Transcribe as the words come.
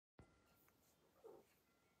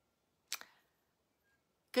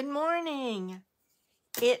Good morning.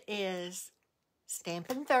 It is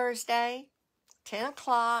Stampin' Thursday, 10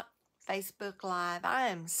 o'clock, Facebook Live. I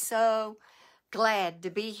am so glad to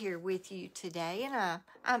be here with you today. And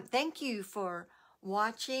I thank you for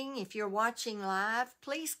watching. If you're watching live,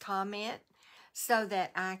 please comment so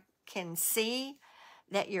that I can see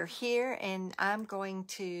that you're here. And I'm going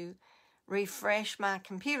to refresh my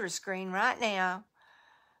computer screen right now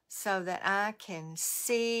so that I can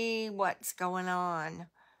see what's going on.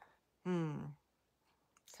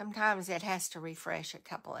 Sometimes it has to refresh a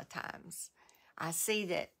couple of times. I see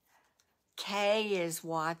that Kay is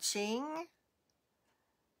watching.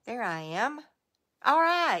 There I am. All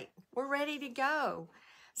right, we're ready to go.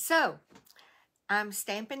 So, I'm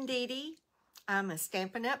Stampin' Dee Dee. I'm a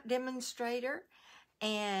Stampin' Up! Demonstrator,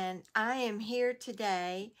 and I am here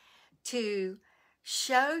today to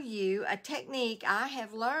show you a technique I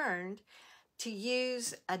have learned to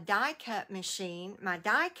use a die cut machine, my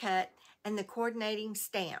die cut and the coordinating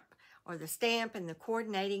stamp, or the stamp and the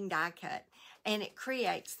coordinating die cut, and it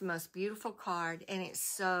creates the most beautiful card, and it's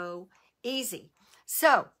so easy.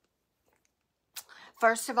 So,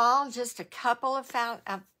 first of all, just a couple of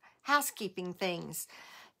housekeeping things.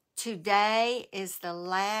 Today is the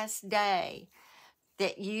last day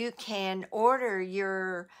that you can order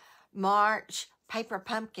your March paper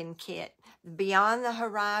pumpkin kit, Beyond the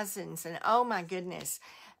Horizons, and oh my goodness,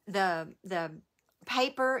 the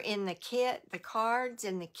paper in the kit, the cards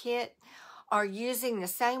in the kit are using the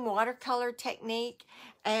same watercolor technique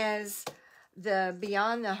as the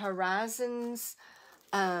Beyond the Horizons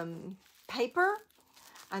paper.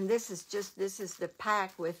 And this is the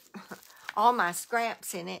pack with all my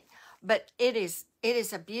scraps in it, but it is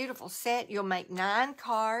a beautiful set. You'll make 9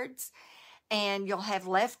 cards. And you'll have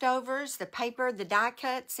leftovers. The paper, the die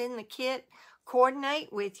cuts in the kit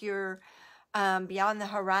coordinate with your Beyond the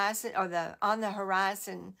Horizon or the On the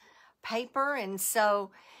Horizon paper. And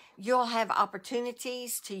so you'll have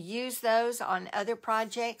opportunities to use those on other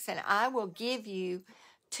projects. And I will give you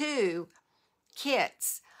 2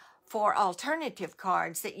 kits for alternative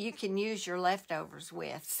cards that you can use your leftovers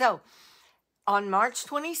with. So on March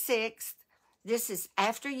 26th, this is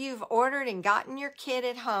after you've ordered and gotten your kit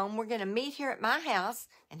at home. We're going to meet here at my house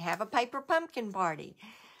and have a paper pumpkin party.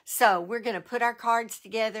 So we're going to put our cards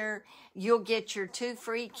together. You'll get your 2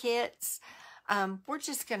 free kits. We're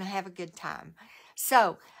just going to have a good time.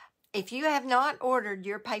 So if you have not ordered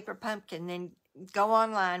your paper pumpkin, then go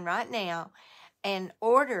online right now and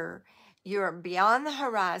order your Beyond the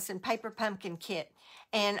Horizon paper pumpkin kit.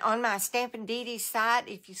 And on my Stampin' Dee Dee site,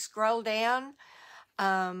 if you scroll down,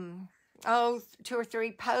 2 or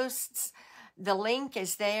 3 posts, the link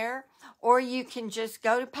is there, or you can just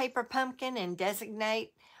go to Paper Pumpkin and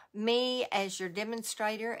designate me as your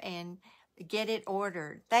demonstrator and get it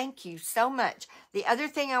ordered. Thank you so much. The other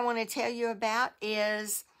thing I want to tell you about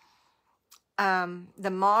is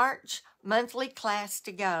the March monthly class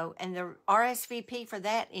to go, and the RSVP for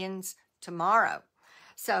that ends tomorrow.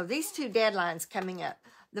 So these 2 deadlines coming up.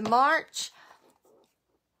 The March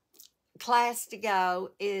class to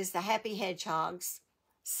go is the Happy Hedgehogs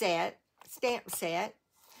stamp set.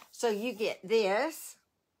 So you get this.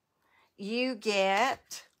 You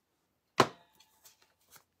get,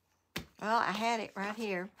 well, I had it right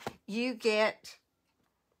here. You get,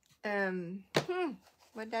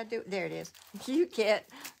 what did I do? There it is. You get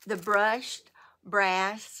the brushed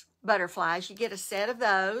brass butterflies. You get a set of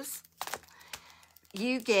those.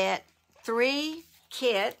 You get 3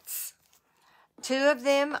 kits. 2 of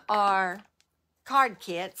them are card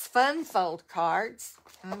kits, fun fold cards.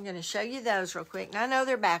 I'm going to show you those real quick. And I know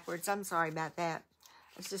they're backwards. I'm sorry about that.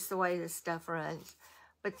 It's just the way this stuff runs.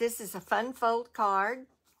 But this is a fun fold card.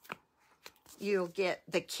 You'll get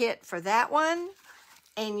the kit for that one.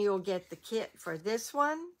 And you'll get the kit for this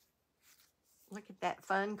one. Look at that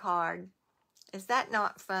fun card. Is that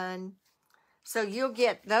not fun? So you'll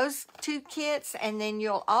get those 2 kits. And then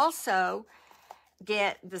you'll also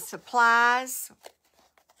get the supplies,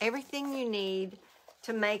 everything you need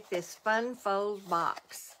to make this fun fold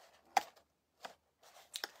box.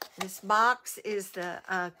 This box is the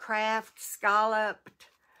craft scalloped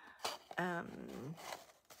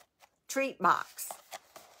treat box.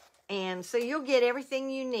 And so you'll get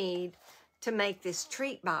everything you need to make this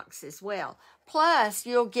treat box as well. Plus,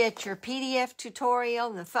 you'll get your PDF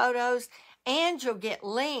tutorial and the photos, and you'll get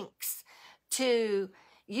links to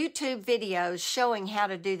YouTube videos showing how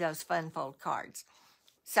to do those fun fold cards.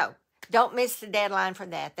 So don't miss the deadline for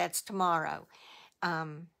that. That's tomorrow.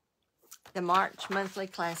 The March monthly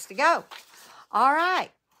class to go. All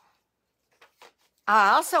right.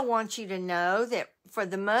 I also want you to know that for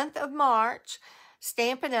the month of March,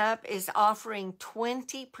 Stampin' Up! Is offering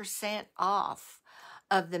 20% off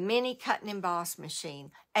of the mini cut and emboss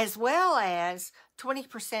machine, as well as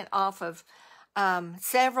 20% off of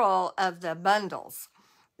several of the bundles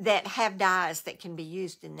that have dies that can be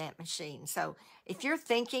used in that machine. So if you're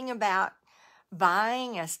thinking about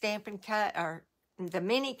buying a Stampin' Cut or the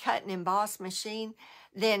mini cut and emboss machine,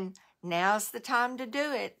 then now's the time to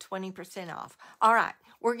do it, 20% off. All right,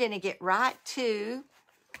 we're going to get right to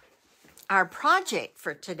our project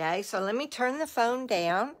for today. So let me turn the phone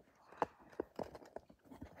down.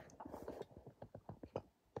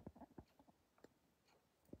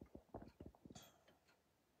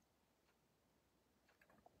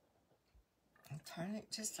 Turn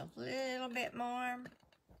it just a little bit more.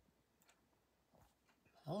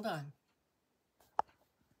 Hold on.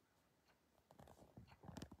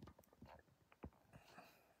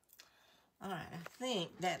 All right, I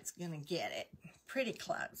think that's going to get it pretty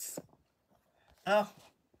close. Oh,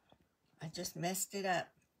 I just messed it up.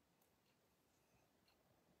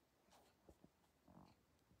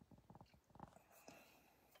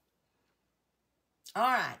 All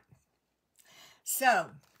right. So,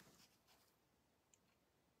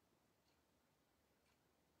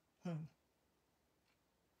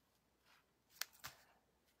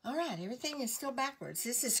 all right, everything is still backwards.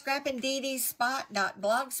 This is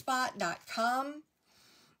scrappanddeedespot.blogspot.com,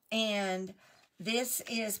 and this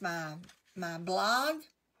is my blog.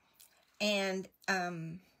 And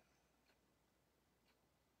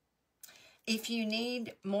if you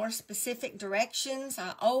need more specific directions,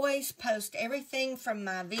 I always post everything from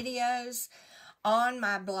my videos on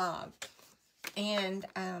my blog. And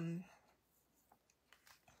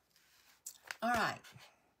all right.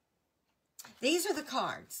 These are the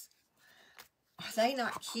cards. Are they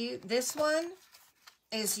not cute? This one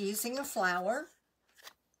is using a flower,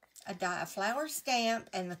 a flower stamp,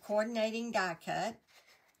 and the coordinating die cut.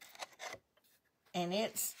 And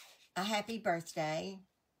it's a happy birthday.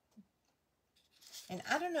 And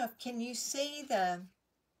I don't know if, can you see the,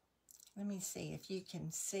 let me see if you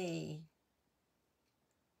can see.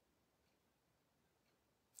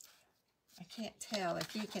 I can't tell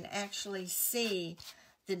if you can actually see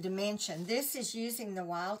the dimension. This is using the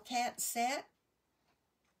Wildcat set.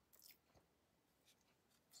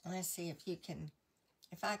 Let's see if you can,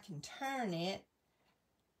 if I can turn it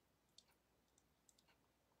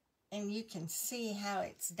and you can see how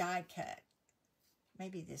it's die cut.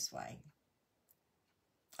 Maybe this way.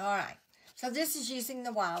 All right. So this is using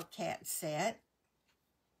the Wildcat set.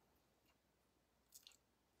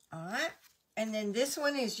 All right. And then this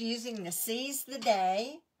one is using the Seize the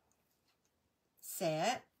Day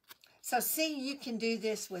set. So see, you can do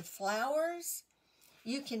this with flowers.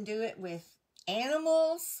 You can do it with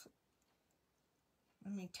animals.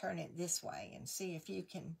 Let me turn it this way and see if you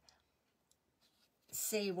can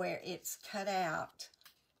see where it's cut out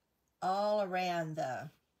all around the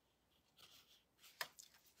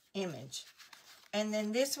image. And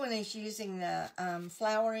then this one is using the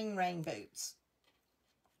Flowering Rain Boots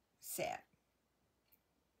set.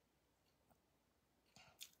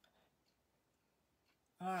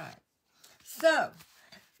 All right, so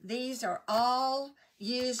these are all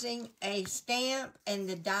using a stamp and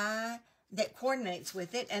the die that coordinates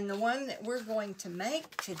with it. And the one that we're going to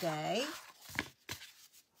make today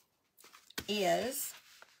is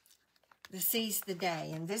the Seize the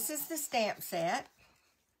Day. And this is the stamp set.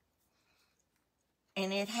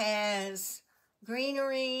 And it has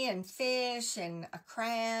greenery and fish and a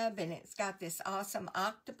crab. And it's got this awesome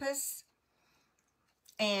octopus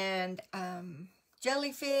and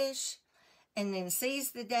jellyfish. And then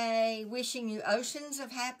Seize the Day, wishing you oceans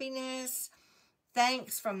of happiness.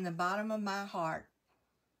 Thanks from the bottom of my heart.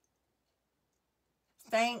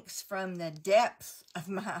 Thanks from the depths of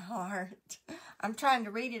my heart. I'm trying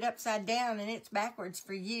to read it upside down and it's backwards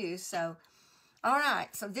for you. So, all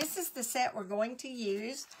right. So this is the set we're going to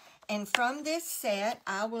use. And from this set,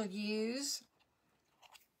 I will use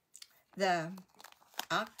the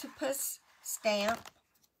octopus stamp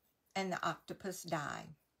and the octopus die.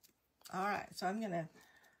 All right, so I'm going to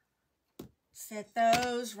set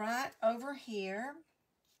those right over here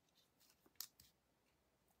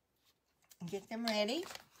and get them ready.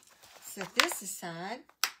 Set this aside.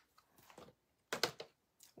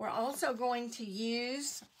 We're also going to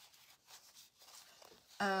use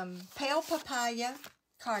Pale Papaya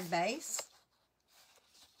card base.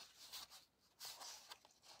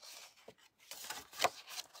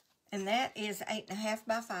 And that is 8.5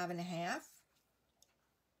 by 5.5.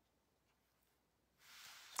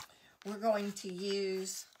 We're going to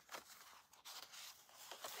use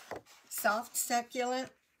Soft Succulent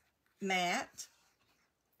Matte,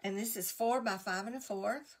 And this is 4 by 5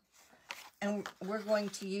 1/4. And we're going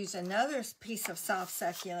to use another piece of soft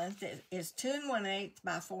succulent that is 2 1/8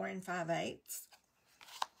 by 4 5/8.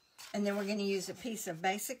 And then we're going to use a piece of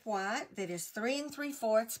basic white that is 3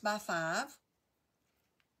 3/4 by 5.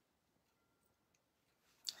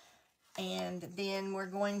 And then we're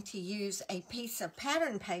going to use a piece of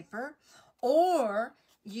pattern paper, or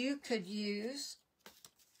you could use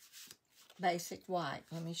basic white.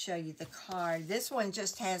 Let me show you the card. This one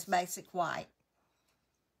just has basic white.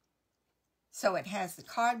 So it has the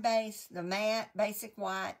card base, the matte, basic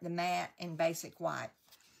white, the matte, and basic white.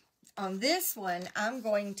 On this one, I'm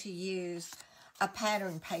going to use a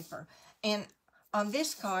pattern paper. And on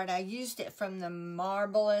this card, I used it from the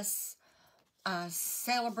Marvelous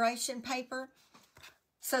celebration paper.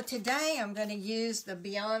 So today I'm going to use the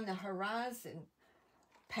Beyond the Horizon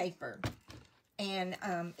paper, and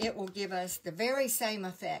it will give us the very same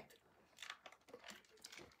effect,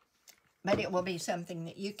 but it will be something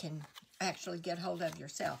that you can actually get hold of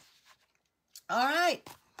yourself. All right,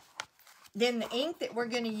 then the ink that we're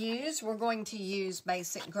going to use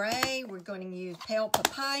basic gray, we're going to use pale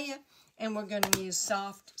papaya, and we're going to use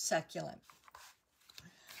soft succulent.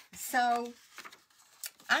 So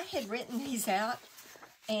I had written these out,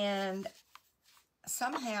 and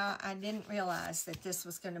somehow I didn't realize that this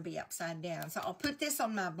was going to be upside down. So I'll put this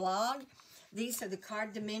on my blog. These are the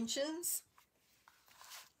card dimensions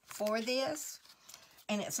for this,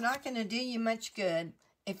 and it's not going to do you much good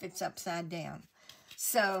if it's upside down.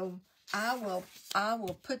 So I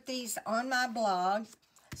will put these on my blog.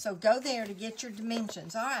 So go there to get your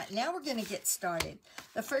dimensions. All right, now we're going to get started.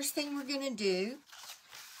 The first thing we're going to do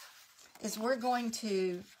is we're going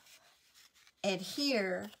to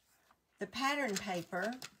adhere the pattern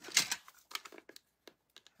paper.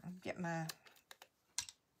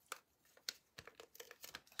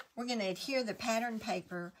 We're going to adhere the pattern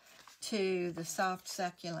paper to the soft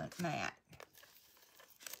succulent mat.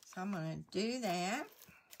 So I'm going to do that.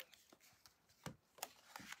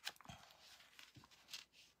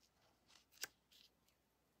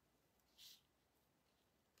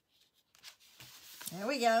 There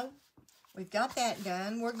we go. We've got that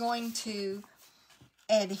done. We're going to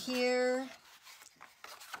adhere,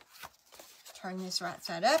 turn this right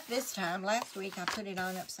side up this time. Last week I put it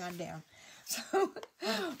on upside down. So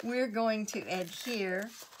we're going to adhere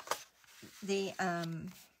the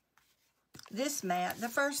this mat, the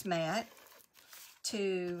first mat,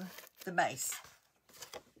 to the base.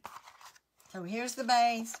 So here's the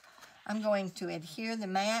base. I'm going to adhere the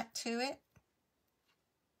mat to it.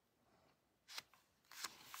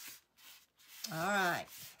 All right.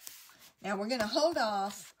 Now we're going to hold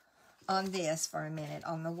off on this for a minute,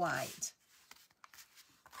 on the white.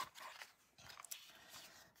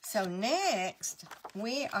 So next, I'm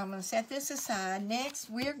going to set this aside. Next,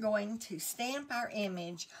 we're going to stamp our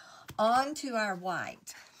image onto our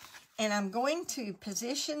white. And I'm going to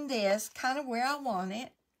position this kind of where I want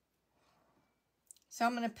it. So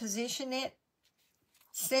I'm going to position it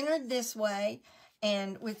centered this way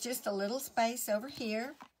and with just a little space over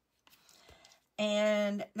here.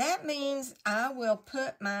 And that means I will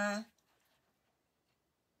put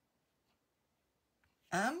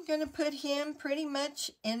I'm going to put him pretty much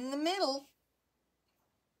in the middle.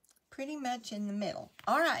 Pretty much in the middle.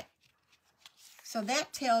 All right. So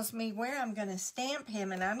that tells me where I'm going to stamp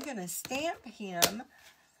him, and I'm going to stamp him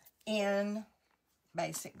in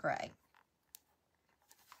basic gray.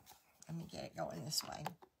 Let me get it going this way.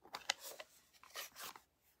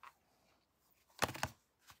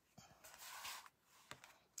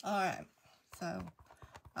 All right, so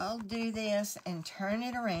I'll do this and turn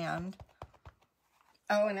it around.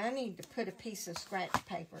 Oh, and I need to put a piece of scratch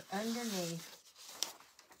paper underneath.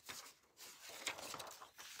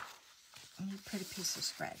 Let me put a piece of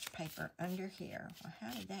scratch paper under here. Well, how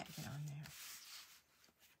did that get on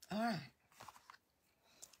there? All right,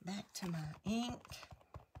 back to my ink.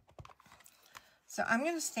 So I'm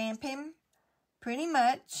going to stamp him pretty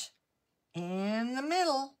much in the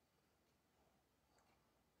middle.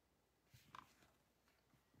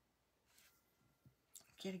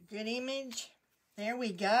 Get a good image. There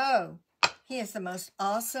we go. He is the most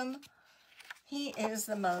awesome. He is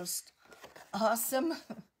the most awesome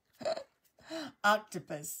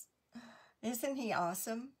octopus. Isn't he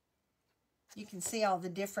awesome? You can see all the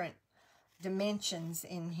different dimensions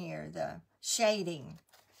in here, the shading.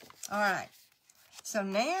 All right. So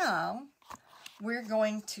now we're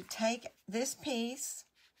going to take this piece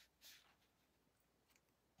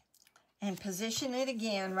and position it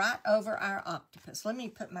again right over our octopus. Let me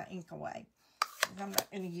put my ink away. I'm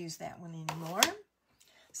not going to use that one anymore.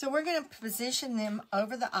 So we're going to position them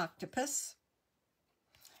over the octopus.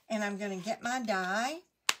 And I'm going to get my die.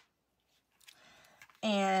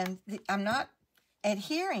 And I'm not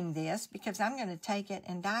adhering this because I'm going to take it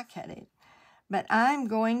and die cut it. But I'm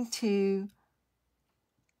going to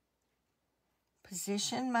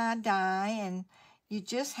position my die, and you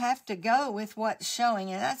just have to go with what's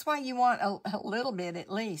showing. And that's why you want a little bit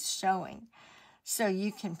at least showing, so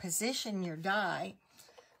you can position your die.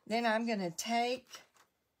 Then I'm going to take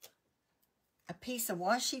a piece of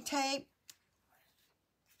washi tape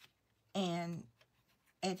and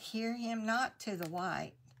adhere him, not to the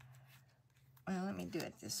white. Well, let me do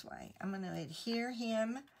it this way. I'm going to adhere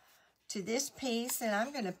him to this piece, and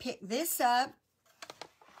I'm going to pick this up,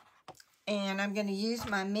 and I'm going to use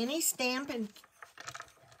my mini cut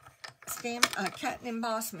and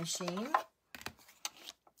emboss machine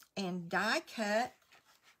and die cut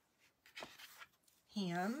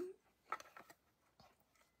him.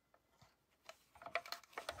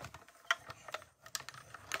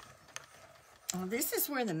 Well, this is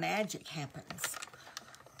where the magic happens.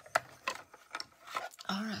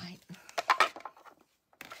 All right.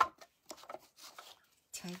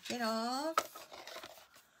 Take it off.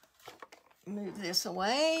 Move this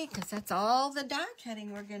away because that's all the die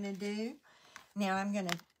cutting we're going to do. Now I'm going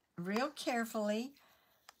to real carefully,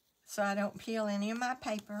 so I don't peel any of my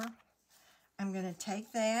paper, I'm going to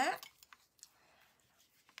take that.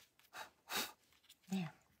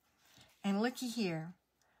 There. And looky here.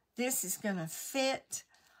 This is going to fit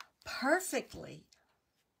perfectly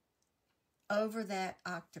over that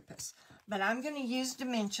octopus. But I'm going to use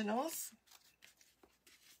dimensionals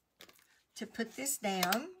to put this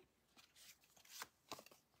down.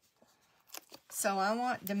 So I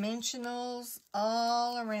want dimensionals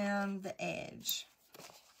all around the edge.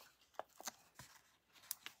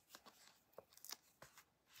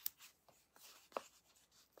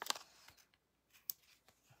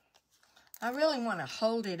 I really want to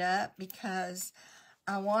hold it up because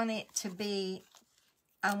I want it to be,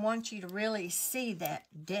 I want you to really see that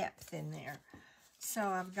depth in there. So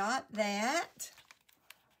I've got that.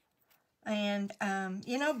 And,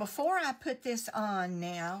 you know, before I put this on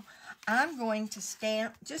now, I'm going to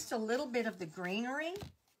stamp just a little bit of the greenery.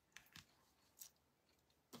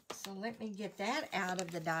 So let me get that out of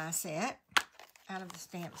the die set, out of the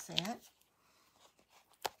stamp set.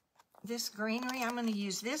 This greenery, I'm going to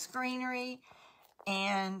use this greenery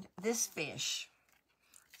and this fish.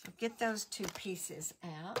 So get those two pieces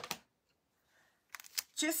out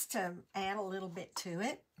just to add a little bit to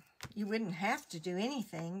it. You wouldn't have to do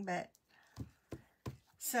anything, but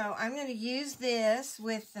so I'm going to use this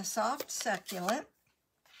with the soft succulent.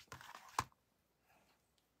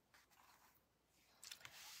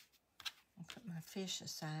 I'll put my fish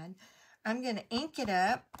aside. I'm going to ink it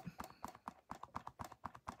up.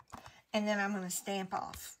 And then I'm going to stamp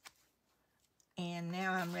off. And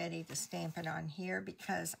now I'm ready to stamp it on here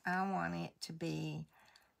because I want it to be,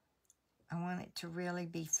 I want it to really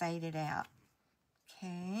be faded out.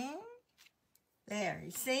 Okay. There,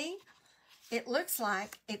 you see? It looks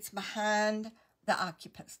like it's behind the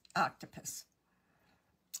octopus.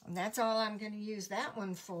 And that's all I'm going to use that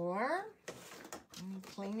one for. Let me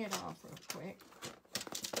clean it off real quick.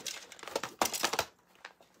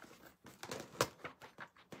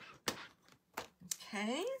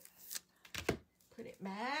 Okay, put it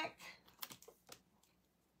back.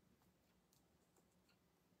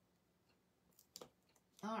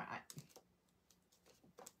 All right.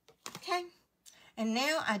 Okay, and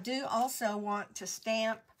now I do also want to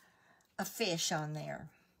stamp a fish on there.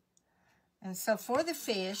 And so for the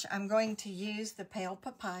fish, I'm going to use the pale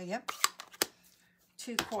papaya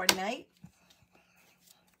to coordinate.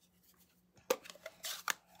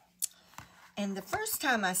 And the first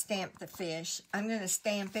time I stamp the fish, I'm going to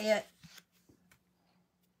stamp it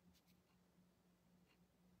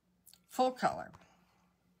full color.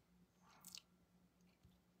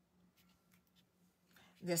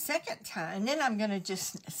 The second time, and then I'm going to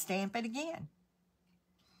just stamp it again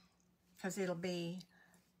because it'll be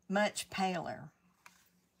much paler.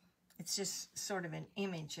 It's just sort of an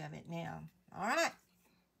image of it now. All right,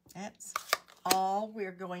 that's all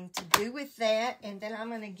we're going to do with that. And then I'm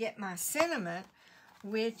going to get my sentiment,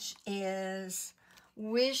 which is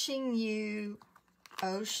wishing you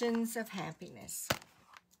oceans of happiness.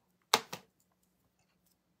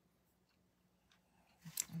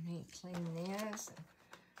 Let me clean this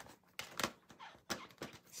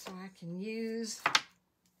so I can use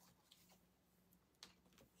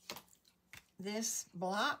this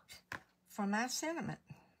block for my sentiment.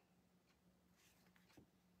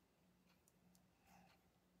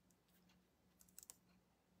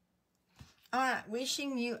 All right,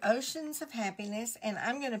 wishing you oceans of happiness, and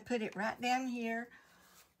I'm going to put it right down here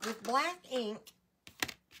with black ink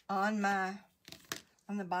on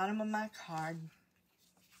the bottom of my card.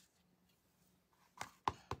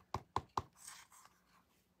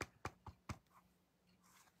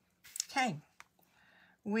 Okay.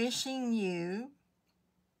 Wishing you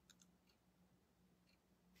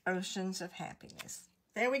oceans of happiness.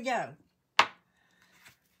 There we go.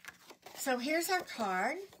 So here's our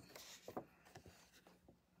card.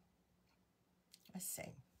 Let's see.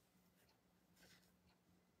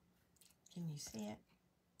 Can you see it?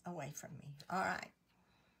 Away from me. All right.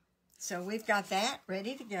 So we've got that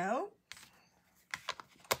ready to go.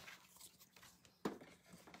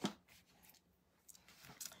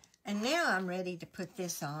 And now I'm ready to put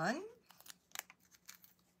this on.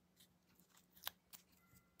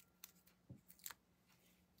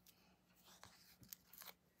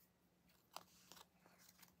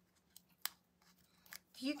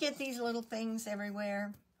 Do you get these little things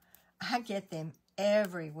everywhere? I get them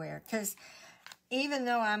everywhere because even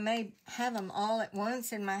though I may have them all at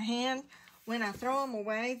once in my hand, when I throw them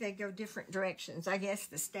away, they go different directions. I guess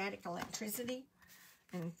the static electricity,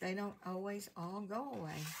 and they don't always all go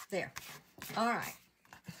away. There. All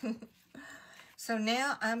right. So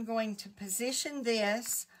now I'm going to position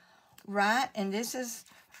this right, and this is,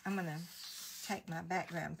 I'm going to take my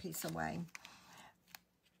background piece away.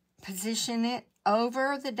 Position it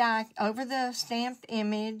over the stamped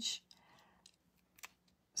image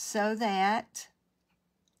so that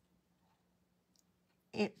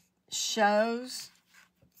it shows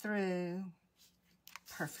through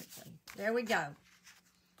perfectly. There we go.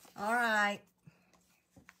 All right.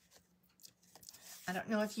 I don't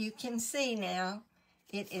know if you can see now.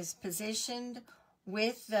 It is positioned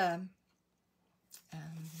with the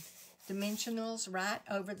dimensionals right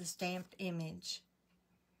over the stamped image.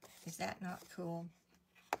 Is that not cool?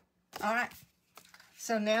 All right.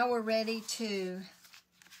 So now we're ready to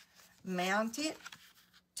mount it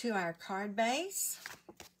to our card base.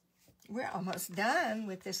 We're almost done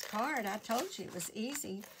with this card. I told you it was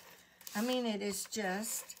easy. I mean, it is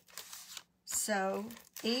just so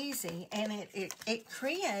easy, and it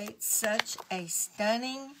creates such a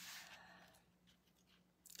stunning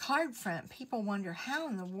card front. People wonder, how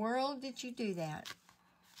in the world did you do that?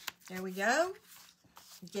 There we go.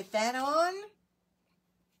 Get that on.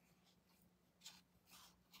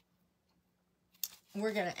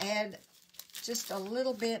 We're going to add just a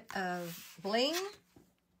little bit of bling.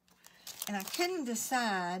 And I couldn't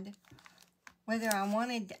decide whether I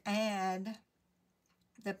wanted to add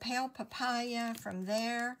the pale papaya from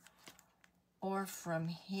there or from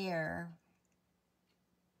here.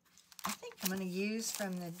 I think I'm going to use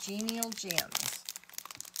from the Genial Gems.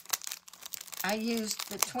 I used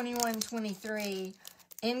the 2123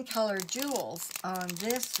 in color jewels on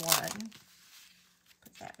this one.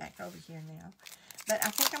 Put that back over here now. But I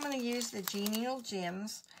think I'm going to use the Genial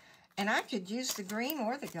Gems, and I could use the green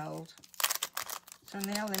or the gold. So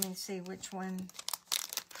now let me see which one.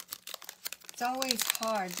 It's always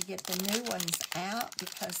hard to get the new ones out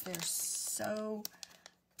because they're so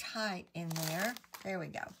tight in there. There we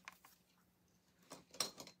go.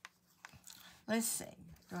 Let's see.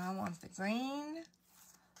 Do I want the green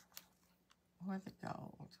or the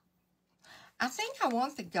gold? I think I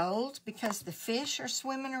want the gold because the fish are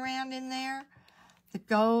swimming around in there. The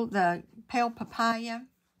gold, the pale papaya.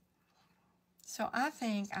 So I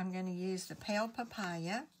think I'm going to use the pale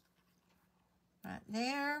papaya right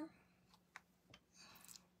there.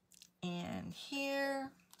 And here.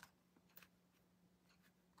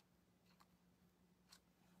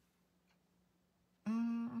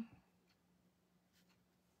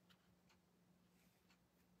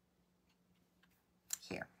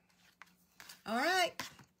 Here. All right.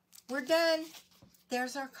 We're done.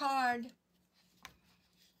 There's our card.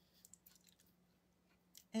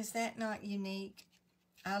 Is that not unique?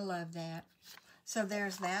 I love that. So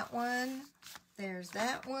there's that one. There's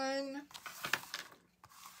that one.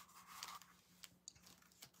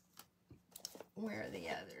 Where are the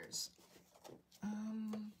others?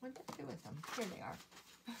 What did I do with them? Here they are.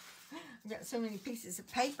 I've got so many pieces of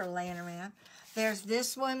paper laying around. There's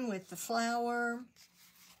this one with the flower.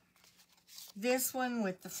 This one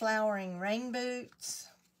with the flowering rain boots.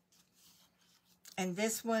 And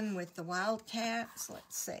this one with the wildcats.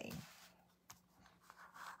 Let's see.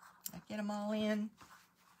 I get them all in.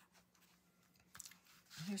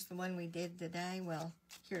 Here's the one we did today. Well,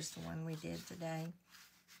 here's the one we did today.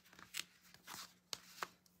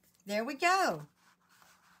 There we go.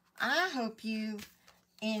 I hope you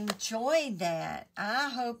enjoyed that. I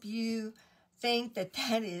hope you think that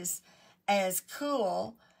that is as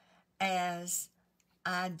cool as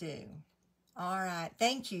I do. All right.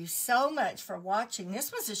 Thank you so much for watching.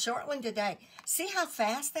 This was a short one today. See how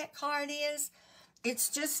fast that card is? It's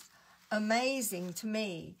just amazing to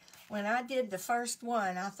me. When I did the first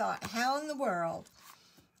one, I thought, how in the world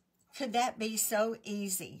could that be so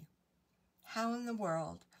easy? How in the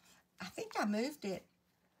world? I think I moved it.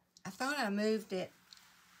 I thought I moved it.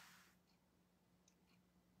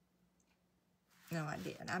 No, I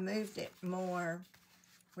didn't. I moved it more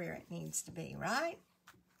where it needs to be, right?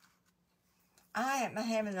 I am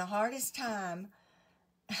having the hardest time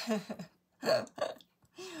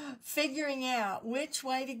figuring out which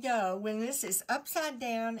way to go when this is upside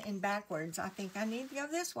down and backwards. I think I need to go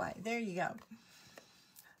this way. There you go.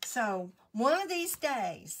 So one of these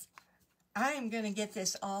days, I am going to get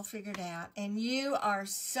this all figured out, and you are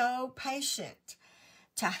so patient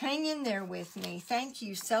to hang in there with me. Thank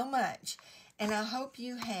you so much, and I hope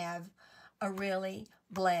you have a really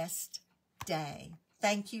blessed day.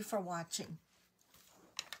 Thank you for watching.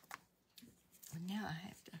 Now I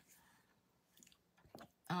have to,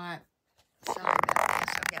 all right, sorry about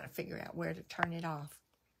this. I've got to figure out where to turn it off.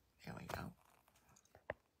 There we go.